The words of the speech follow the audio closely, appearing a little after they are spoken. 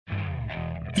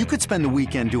You could spend the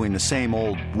weekend doing the same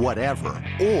old whatever,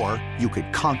 or you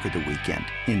could conquer the weekend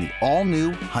in the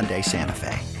all-new Hyundai Santa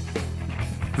Fe.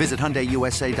 Visit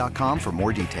HyundaiUSA.com for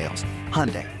more details.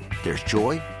 Hyundai, there's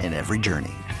joy in every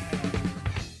journey.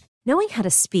 Knowing how to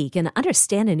speak and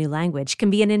understand a new language can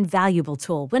be an invaluable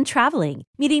tool when traveling,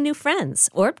 meeting new friends,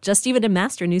 or just even to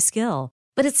master a new skill.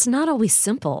 But it's not always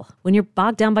simple when you're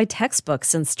bogged down by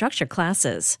textbooks and structured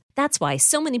classes. That's why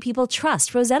so many people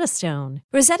trust Rosetta Stone.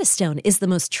 Rosetta Stone is the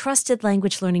most trusted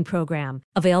language learning program,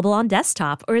 available on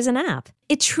desktop or as an app.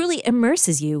 It truly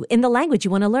immerses you in the language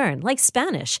you want to learn, like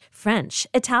Spanish, French,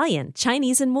 Italian,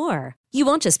 Chinese, and more. You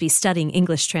won't just be studying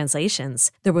English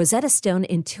translations. The Rosetta Stone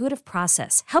intuitive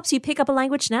process helps you pick up a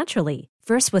language naturally,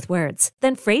 first with words,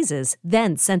 then phrases,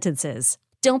 then sentences.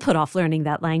 Don't put off learning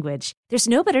that language. There's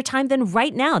no better time than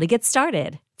right now to get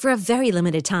started. For a very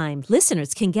limited time,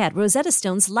 listeners can get Rosetta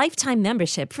Stone's lifetime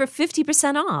membership for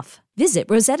 50% off. Visit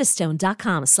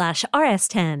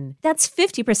rosettastone.com/rs10. That's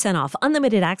 50% off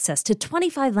unlimited access to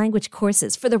 25 language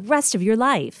courses for the rest of your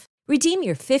life. Redeem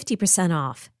your 50%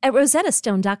 off at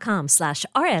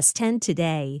rosettastone.com/rs10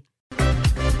 today.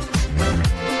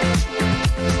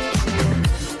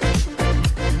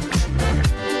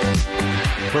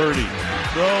 Birdie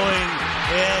throwing,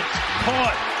 it's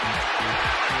caught.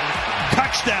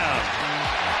 Touchdown.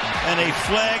 And a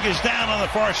flag is down on the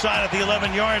far side of the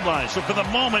 11-yard line. So for the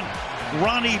moment,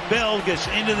 Ronnie Bell gets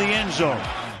into the end zone.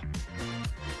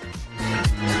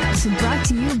 Brought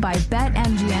to you by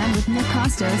BetMGM with Nick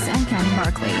Costos and Kenny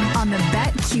Barkley on the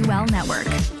BetQL network.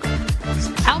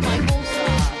 Al Michaels.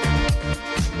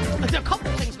 There are a couple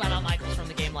of things about Al Michaels from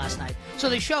the game last night. So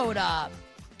they showed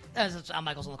as Al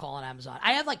Michaels on the call on Amazon.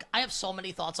 I have so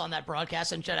many thoughts on that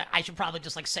broadcast, and I should probably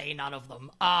just say none of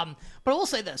them. But I will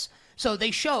say this. So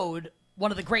they showed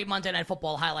one of the great Monday Night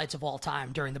Football highlights of all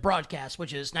time during the broadcast,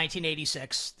 which is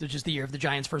 1986, which is the year of the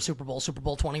Giants' first Super Bowl, Super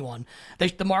Bowl 21.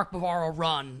 The Mark Bavaro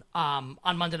run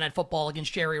on Monday Night Football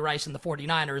against Jerry Rice and the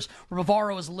 49ers, where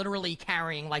Bavaro is literally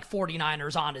carrying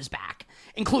 49ers on his back,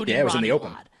 including it was Ronnie in the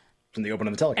open. Lott. It's in the open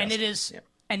of the telecast.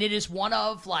 And it is one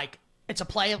of it's a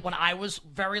play when I was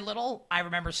very little. I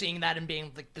remember seeing that and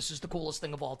being like, this is the coolest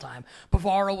thing of all time.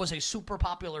 Bavaro was a super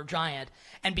popular Giant.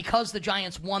 And because the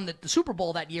Giants won the Super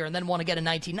Bowl that year and then won again in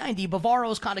 1990,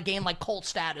 Bavaro's kind of gained cult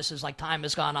status as time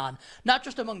has gone on. Not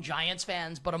just among Giants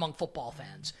fans, but among football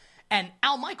fans. And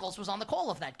Al Michaels was on the call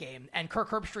of that game. And Kirk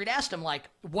Herbstreit asked him,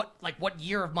 what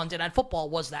year of Monday Night Football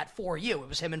was that for you? It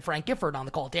was him and Frank Gifford on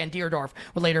the call. Dan Deerdorf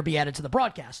would later be added to the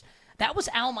broadcast. That was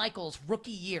Al Michaels' rookie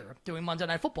year doing Monday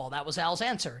Night Football. That was Al's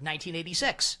answer,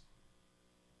 1986.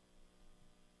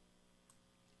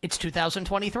 It's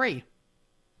 2023.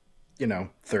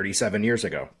 37 years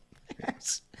ago.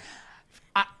 Yes.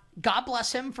 God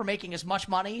bless him for making as much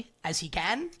money as he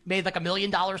can. Made $1 million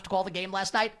to call the game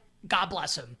last night. God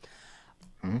bless him.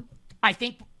 Mm-hmm. I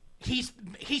think he's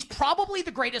probably the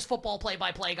greatest football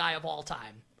play-by-play guy of all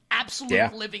time.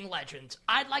 Absolute living legend.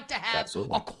 I'd like to have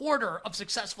a quarter of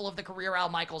successful of the career Al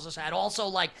Michaels has had.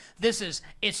 Also,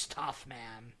 it's tough,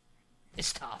 man.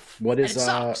 It's tough. What is it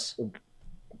sucks.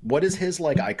 What is his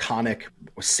iconic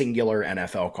singular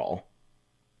NFL call?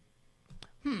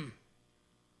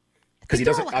 Because he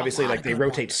doesn't obviously they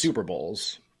rotate ones. Super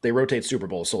Bowls. They rotate Super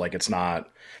Bowls, so it's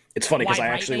not. It's funny because I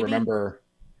actually remember.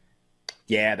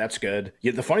 Yeah, that's good.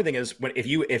 The funny thing is, if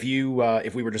we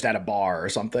were just at a bar or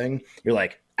something, you're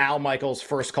like, Al Michaels'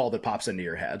 first call that pops into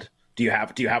your head. Do you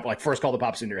have first call that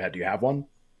pops into your head? Do you have one?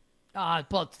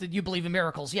 But you believe in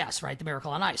miracles? Yes, right. The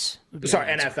Miracle on Ice. Sorry,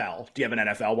 NFL. Do you have an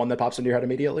NFL one that pops into your head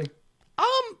immediately?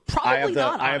 Probably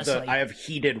not. Honestly, I have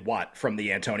he did what from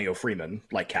the Antonio Freeman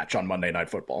catch on Monday Night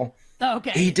Football.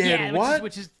 Okay, he did what?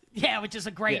 Which is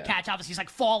a great catch. Obviously,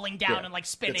 he's falling down and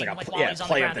spinning while he's on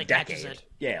the ground and catches it.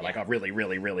 Yeah, a really,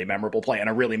 really, really memorable play and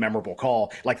a really memorable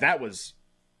call. That was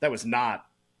not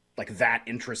that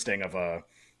interesting of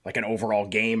an overall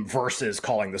game versus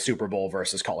calling the Super Bowl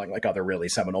versus calling other really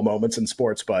seminal moments in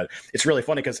sports. But it's really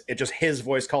funny because it just his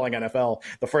voice calling NFL.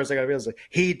 The first thing I feel is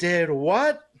he did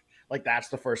what? That's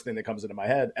the first thing that comes into my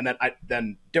head. And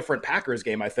then different Packers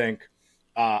game, I think.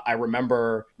 I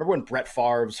remember when Brett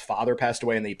Favre's father passed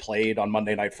away and they played on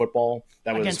Monday Night Football.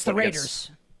 That was against the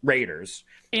Raiders. Raiders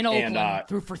in Oakland,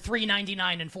 threw for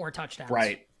 $399 and 4 touchdowns.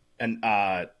 Right, and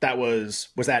that was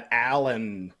that Al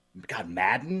and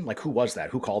Madden? Who was that?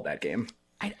 Who called that game?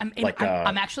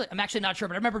 I'm actually not sure,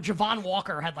 but I remember Javon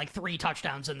Walker had 3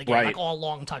 touchdowns in the game, right. All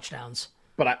long touchdowns.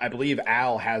 But I believe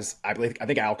Al has. I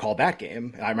think Al called that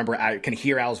game. And I remember I can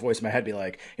hear Al's voice in my head be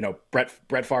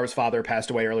Brett Favre's father passed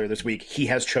away earlier this week. He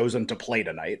has chosen to play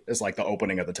tonight as the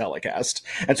opening of the telecast.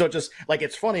 And so it just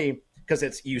it's funny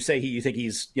because you think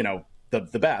he's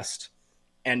the best.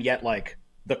 And yet, like,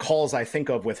 the calls I think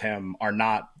of with him are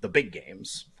not the big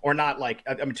games, or not like,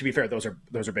 I mean, to be fair, those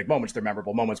are big moments. They're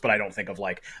memorable moments, but I don't think of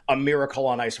like a Miracle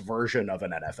on Ice version of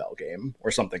an NFL game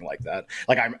or something like that.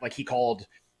 Like he called,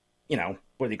 what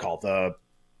did he call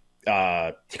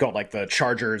he called like the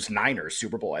Chargers Niners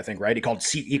Super Bowl, I think, right? He called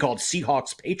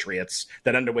Seahawks Patriots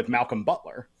that ended with Malcolm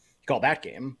Butler. He called that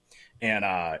game. And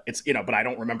it's, but I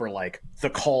don't remember like the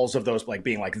calls of those, like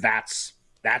being like, that's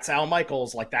Al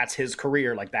Michaels, like that's his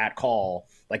career, like that call.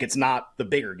 Like it's not the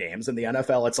bigger games in the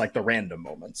NFL, it's like the random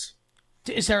moments.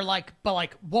 Is there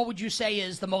what would you say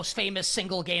is the most famous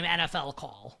single game NFL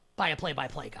call by a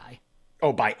play-by-play guy?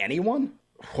 Oh, by anyone?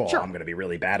 Oh, sure. I'm going to be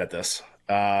really bad at this.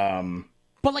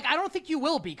 But like, I don't think you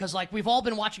will be, because like we've all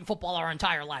been watching football our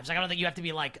entire lives. Like, I don't think you have to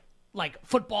be like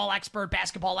football expert,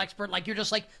 basketball expert. Like you're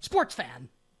just like sports fan.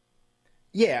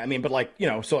 Yeah, I mean, but like,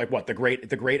 so like what the great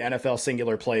NFL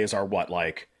singular plays are what,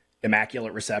 like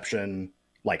immaculate reception,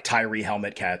 like Tyree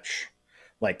helmet catch,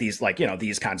 like these, like,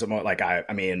 these kinds of like,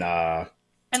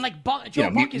 and like Joe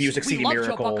Buck Music CD we love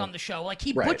Miracle. Joe Buck on the show. Like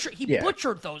he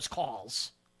butchered those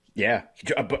calls. Yeah,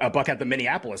 a Buck had the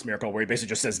Minneapolis Miracle where he basically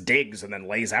just says digs and then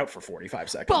lays out for 45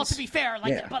 seconds. Well, to be fair,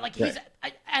 he's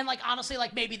and like honestly,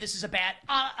 like maybe this is a bad.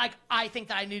 I think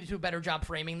that I need to do a better job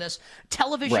framing this.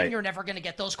 Television, you're never going to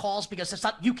get those calls because it's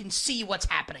not. You can see what's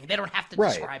happening. They don't have to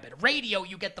describe it. Radio,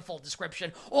 you get the full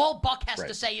description. All Buck has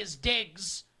to say is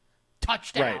digs,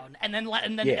 touchdown, and then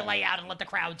they lay out and let the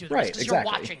crowd do the rest because you're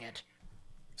watching it.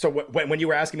 So when you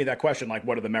were asking me that question, like,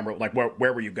 what are the memorable, like,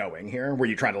 where were you going here? Were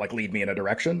you trying to like lead me in a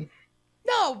direction?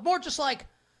 No, more just like,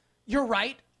 you're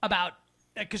right about,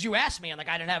 because you asked me and like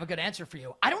I didn't have a good answer for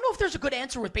you. I don't know if there's a good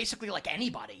answer with basically like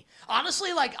anybody.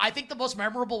 Honestly, like I think the most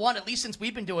memorable one, at least since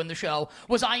we've been doing the show,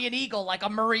 was Ian Eagle, like a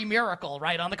Murray miracle,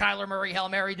 right, on the Kyler Murray Hail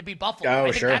Mary to beat Buffalo. Oh,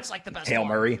 I think that's like the best Hail one.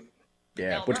 Murray.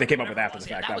 Yeah, Hail which Murray, they came up with after the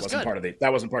fact. That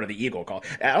wasn't part of the Eagle call.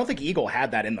 I don't think Eagle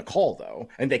had that in the call though,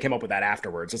 and they came up with that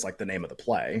afterwards. It's like the name of the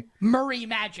play. Murray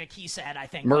Magic, he said. I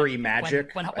think Murray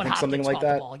Magic. When I think Hopkins something like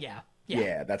that. The ball.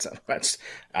 Yeah, that's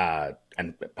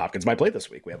and Hopkins might play this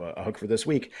week. We have a hook for this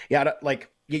week. Yeah,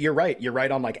 like you're right. You're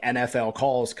right on like NFL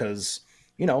calls because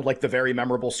like the very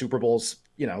memorable Super Bowls.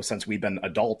 Since we've been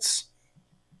adults.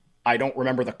 I don't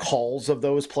remember the calls of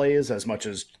those plays as much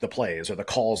as the plays, or the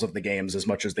calls of the games as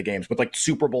much as the games, but like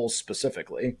Super Bowls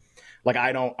specifically. Like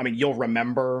you'll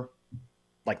remember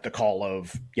like the call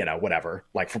of, whatever,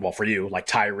 like for you, like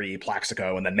Tyree,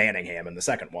 Plaxico, and then Manningham in the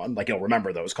second one. Like you'll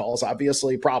remember those calls,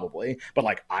 obviously, probably, but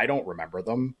like I don't remember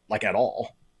them like at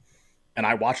all. And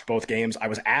I watched both games. I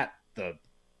was at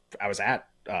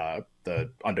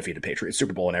the undefeated Patriots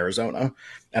Super Bowl in Arizona,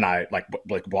 and I like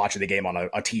watching the game on a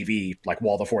TV like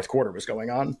while the fourth quarter was going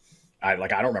on. I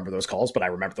don't remember those calls, but I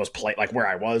remember those play, like where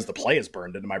I was, the play is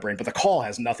burned into my brain, but the call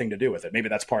has nothing to do with it. Maybe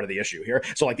that's part of the issue here.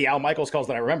 So like the Al Michaels calls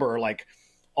that I remember are like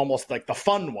almost like the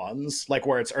fun ones, like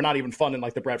where it's, or not even fun in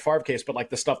like the Brett Favre case, but like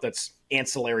the stuff that's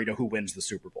ancillary to who wins the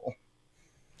Super Bowl.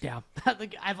 Yeah,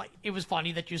 it was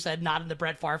funny that you said not in the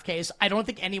Brett Favre case. I don't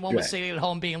think anyone was sitting at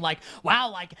home being like, "Wow,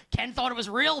 like Ken thought it was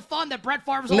real fun that Brett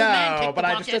Favre's old man kicked the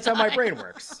bucket." That's how my brain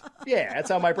works. Yeah,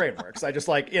 that's how my brain works. I just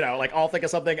like I'll think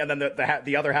of something, and then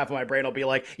the other half of my brain will be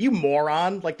like, "You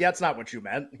moron! Like that's not what you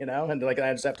meant," and like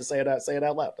I just have to say it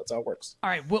out loud. That's how it works. All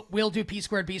right, we'll do P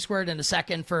squared B squared in a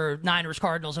second for Niners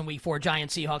Cardinals in Week 4,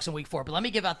 Giants Seahawks in Week 4. But let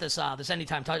me give out this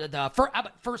anytime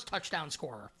first touchdown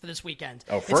scorer for this weekend.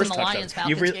 Oh, first touchdown. Lions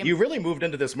Falcons game. You really moved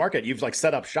into this market. You've like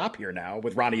set up shop here now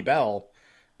with Ronnie Bell.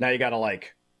 Now you got to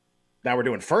now we're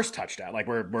doing first touchdown. Like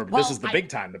this is the big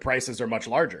time. The prices are much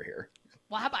larger here.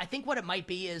 Well, I think what it might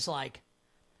be is like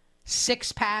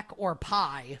 6-pack or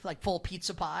pie, like full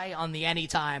pizza pie on the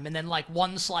anytime, and then like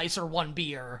one slice or one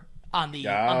beer on the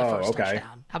first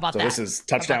touchdown. How about that? So this is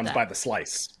touchdowns by the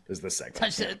slice is this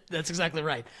segment. That's exactly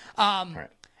right. All right.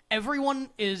 Everyone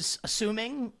is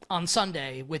assuming on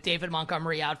Sunday with David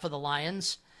Montgomery out for the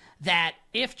Lions that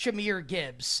if Jahmyr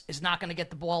Gibbs is not going to get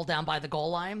the ball down by the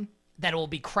goal line, that it will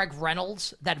be Craig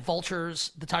Reynolds that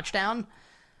vultures the touchdown.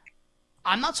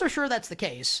 I'm not so sure that's the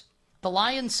case. The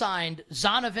Lions signed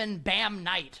Zonovan Bam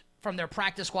Knight from their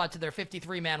practice squad to their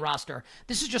 53-man roster.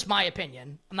 This is just my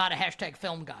opinion. I'm not a hashtag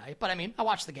film guy, but I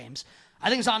watch the games. I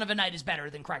think Zonovan Knight is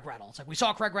better than Craig Reynolds. Like we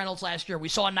saw Craig Reynolds last year. We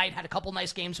saw Knight had a couple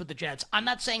nice games with the Jets. I'm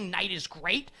not saying Knight is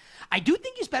great. I do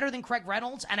think he's better than Craig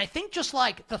Reynolds, and I think just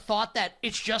like the thought that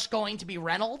it's just going to be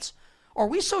Reynolds, are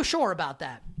we so sure about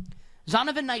that?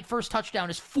 Zonovan Knight first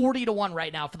touchdown is 40-1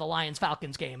 right now for the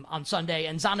Lions-Falcons game on Sunday,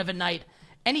 and Zonovan Knight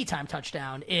anytime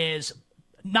touchdown is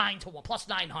 9-1, plus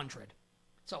 900.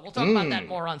 So we'll talk about that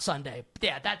more on Sunday.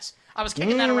 Yeah, I was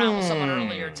kicking that around with someone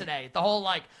earlier today. The whole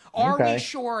are we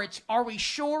sure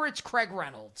it's Craig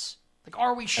Reynolds? Like,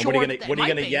 are we sure? What are you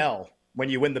gonna yell when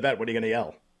you win the bet? What are you gonna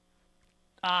yell?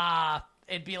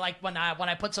 It'd be like when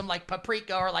I put some like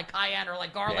paprika or like cayenne or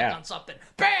like garlic on something.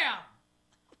 Bam!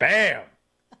 Bam!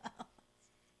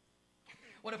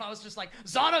 What if I was just like,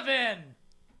 Zonovan?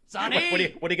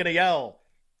 Zonny? What are you gonna yell?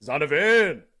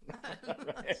 Zonovan!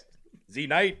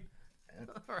 Z-Night.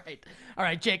 All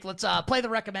right, Jake, let's play the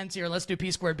recommends here. Let's do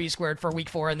P squared, B squared for week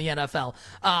 4 in the NFL.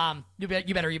 You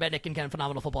bet Nick and Ken,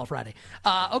 Phenomenal Football Friday.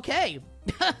 Okay.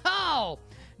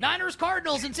 Niners,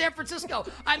 Cardinals in San Francisco.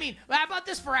 I mean, how about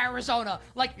this for Arizona?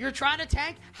 Like, you're trying to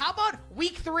tank? How about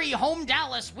week 3, home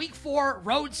Dallas, week 4,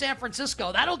 road San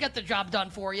Francisco? That'll get the job done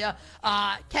for you.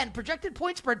 Ken, projected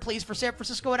point spread, please, for San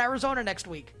Francisco and Arizona next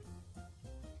week.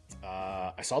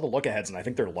 I saw the look-aheads, and I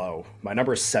think they're low. My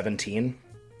number is 17.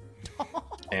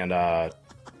 And I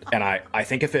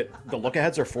think if the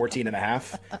look-aheads are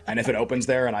 14.5, and if it opens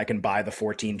there and I can buy the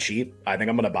 14 cheap, I think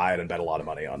I'm going to buy it and bet a lot of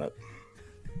money on it.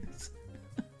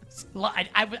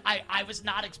 I was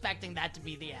not expecting that to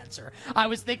be the answer. I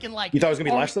was thinking like... You thought it was going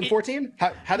to be less than 14?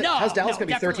 How's Dallas going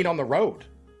to be 13 on the road?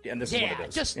 And this is what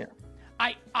it is.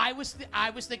 I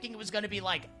was thinking it was going to be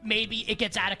like maybe it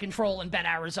gets out of control and bet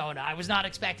Arizona. I was not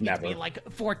expecting it to be like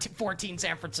 14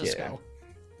 San Francisco. Yeah.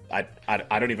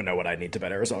 I don't even know what I'd need to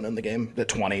bet Arizona in the game. The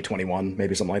 20, 21,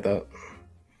 maybe something like that.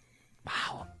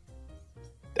 Wow.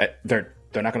 They're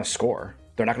not going to score.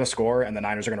 They're not going to score, and the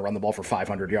Niners are going to run the ball for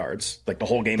 500 yards. Like, the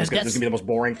whole game is going to be the most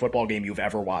boring football game you've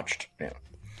ever watched. Yeah.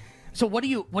 So what do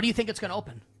you think it's going to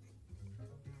open?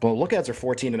 Well, look-ads are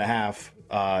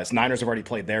 14.5. Niners have already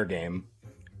played their game.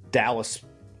 Dallas,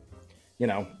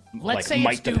 let's say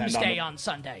it's doomsday on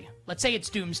Sunday. Let's say it's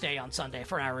doomsday on Sunday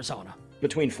for Arizona.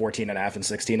 Between 14.5 and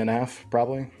 16.5,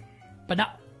 probably. But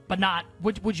not.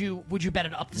 Would you bet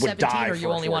it up to 17, or you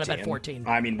only want to bet 14?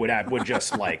 I mean, would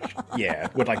just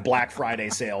would Black Friday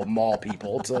sale maul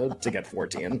people to get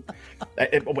 14.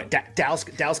 Dallas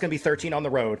gonna be 13 on the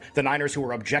road. The Niners, who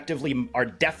are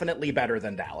definitely better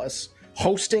than Dallas,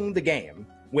 hosting the game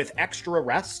with extra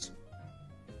rest,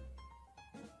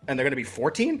 and they're gonna be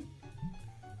 14?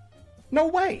 No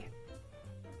way.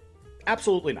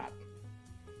 Absolutely not.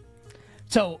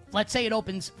 So let's say it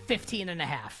opens 15.5.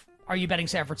 Are you betting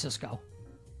San Francisco?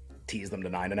 Tease them to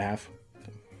 9.5.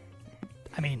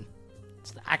 I mean,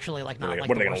 it's actually like not what like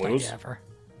are the they worst gonna lose? idea ever.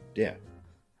 Yeah,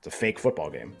 it's a fake football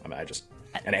game. I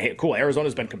mean, cool.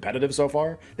 Arizona's been competitive so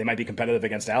far. They might be competitive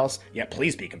against Dallas. Yeah,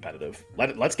 please be competitive.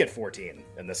 Let's get 14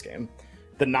 in this game.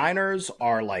 The Niners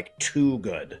are like too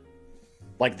good.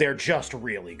 Like, they're just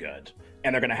really good,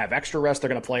 and they're gonna have extra rest. They're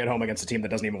gonna play at home against a team that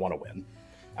doesn't even want to win.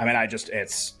 I mean,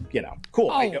 it's, cool.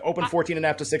 Open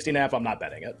 14.5 to 16.5, I'm not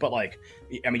betting it. But,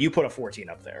 you put a 14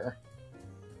 up there.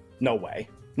 No way.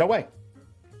 No way.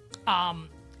 I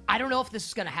don't know if this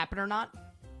is going to happen or not.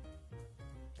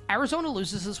 Arizona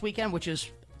loses this weekend, which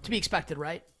is to be expected,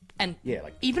 right? And yeah,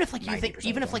 even if, you think,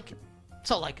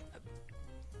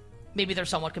 maybe they're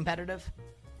somewhat competitive.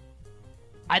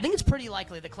 I think it's pretty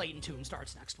likely that Clayton Tune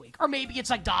starts next week. Or maybe it's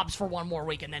like Dobbs for one more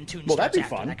week and then Tune starts that'd be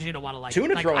after fun. that because you don't want to Tune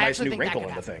would throw a nice new wrinkle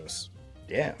into things.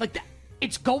 Yeah.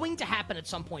 It's going to happen at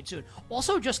some point soon.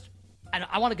 Also, and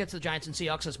I want to get to the Giants and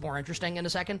Seahawks. It's more interesting in a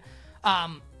second.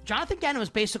 Jonathan Gannon was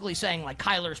basically saying,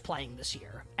 Kyler's playing this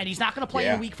year. And he's not going to play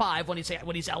in week 5 when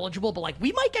he's eligible. But,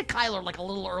 we might get Kyler, a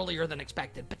little earlier than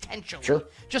expected, potentially. Sure.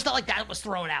 Just that was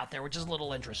thrown out there, which is a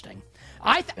little interesting.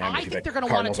 I think they're going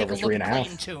to want to take a look at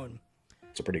Clayton Tune.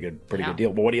 It's a pretty good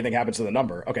deal. But what do you think happens to the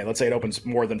number? Okay, let's say it opens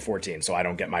more than 14, so I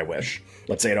don't get my wish.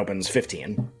 Let's say it opens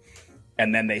 15,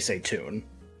 and then they say Tune.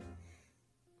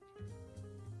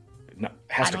 No, it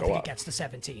has to go up. I don't think it gets to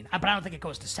 17, but I don't think it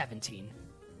goes to 17.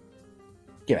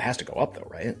 Yeah, it has to go up though,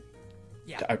 right?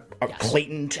 Yeah.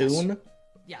 Clayton Tune?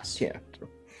 Yes. Yeah.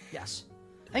 Yes.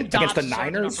 I think against the Dobbs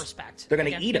Niners, respect. they're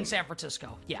going to eat him. In San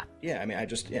Francisco. Yeah. Yeah, I mean,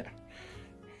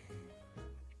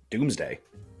 Doomsday.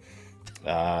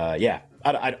 Yeah.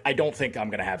 I don't think I'm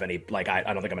going to have any, I don't think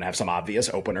I'm going to have some obvious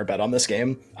opener bet on this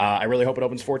game. I really hope it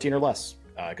opens 14 or less,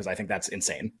 because I think that's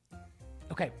insane.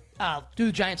 Okay. Do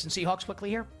the Giants and Seahawks quickly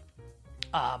here.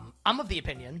 I'm of the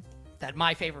opinion that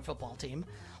my favorite football team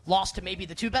lost to maybe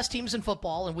the two best teams in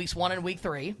football in weeks 1 and week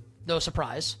 3. No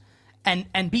surprise.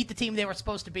 And beat the team they were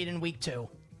supposed to beat in week 2.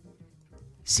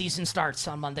 Season starts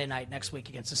on Monday night next week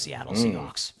against the Seattle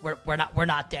Seahawks. We're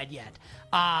not dead yet.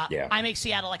 I make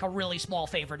Seattle a really small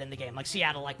favorite in the game,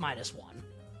 Seattle -1.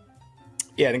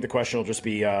 Yeah, I think the question will just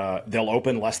be they'll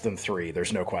open less than 3.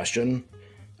 There's no question.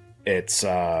 It's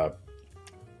like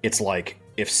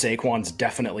if Saquon's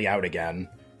definitely out again,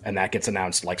 and that gets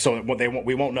announced so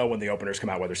we won't know when the openers come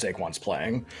out whether Saquon's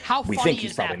playing. How we funny think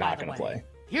he's is probably that, not by the going to way? play.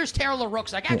 Here's Taylor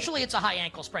Rooks. Actually, it's a high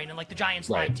ankle sprain, and the Giants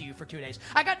lied to you for 2 days.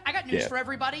 I got news for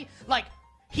everybody.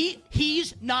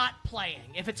 He's not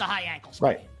playing if it's a high ankle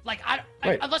sprain. Right.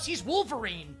 Unless he's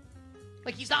Wolverine,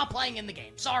 he's not playing in the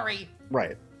game. Sorry.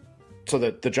 Right. So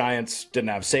the Giants didn't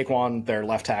have Saquon, their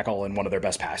left tackle, and one of their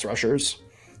best pass rushers.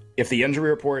 If the injury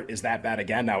report is that bad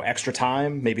again, now extra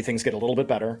time, maybe things get a little bit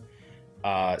better.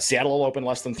 Seattle will open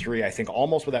less than 3. I think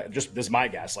almost without, just this is my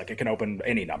guess, it can open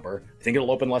any number. I think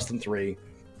it'll open less than 3.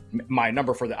 My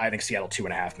number I think Seattle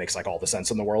 2.5 makes all the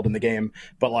sense in the world in the game.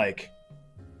 But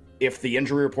if the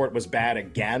injury report was bad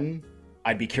again,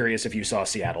 I'd be curious if you saw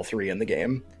Seattle 3 in the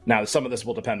game. Now, some of this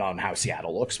will depend on how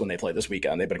Seattle looks when they play this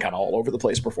weekend. They've been kind of all over the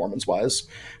place performance-wise.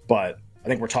 But I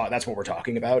think that's what we're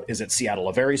talking about. Is it Seattle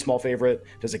a very small favorite?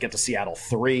 Does it get to Seattle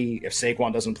 3 if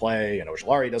Saquon doesn't play and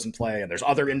Ojulari doesn't play and there's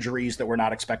other injuries that we're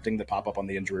not expecting that pop up on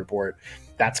the injury report?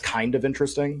 That's kind of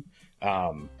interesting.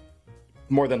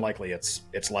 More than likely,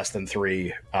 it's less than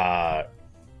 3.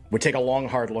 Would take a long,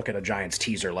 hard look at a Giants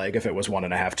teaser leg if it was 1.5,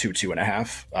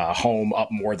 2.5. Home up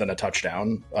more than a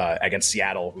touchdown against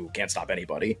Seattle, who can't stop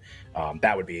anybody.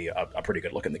 That would be a pretty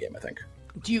good look in the game, I think.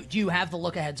 Do you have the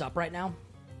look aheads up right now?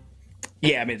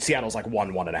 Yeah, I mean, Seattle's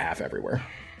 1.5 everywhere.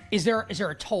 Is there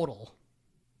a total?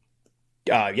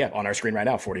 Yeah, on our screen right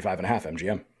now,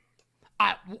 45.5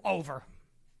 MGM. Over.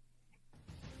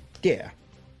 Yeah.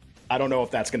 I don't know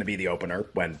if that's going to be the opener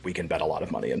when we can bet a lot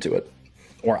of money into it.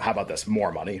 Or how about this?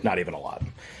 More money, not even a lot.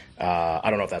 I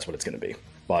don't know if that's what it's going to be.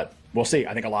 But we'll see.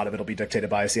 I think a lot of it will be dictated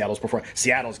by Seattle's performance.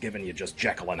 Seattle's given you just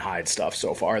Jekyll and Hyde stuff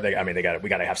so far. We got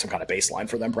to have some kind of baseline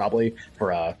for them probably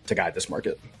to guide this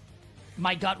market.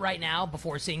 My gut right now,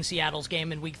 before seeing Seattle's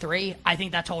game in Week 3, I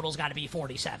think that total's got to be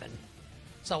 47.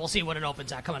 So we'll see what it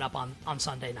opens at coming up on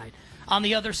Sunday night. On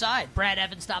the other side, Brad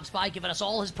Evans stops by giving us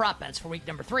all his prop bets for week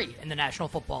number 3 in the National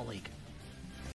Football League.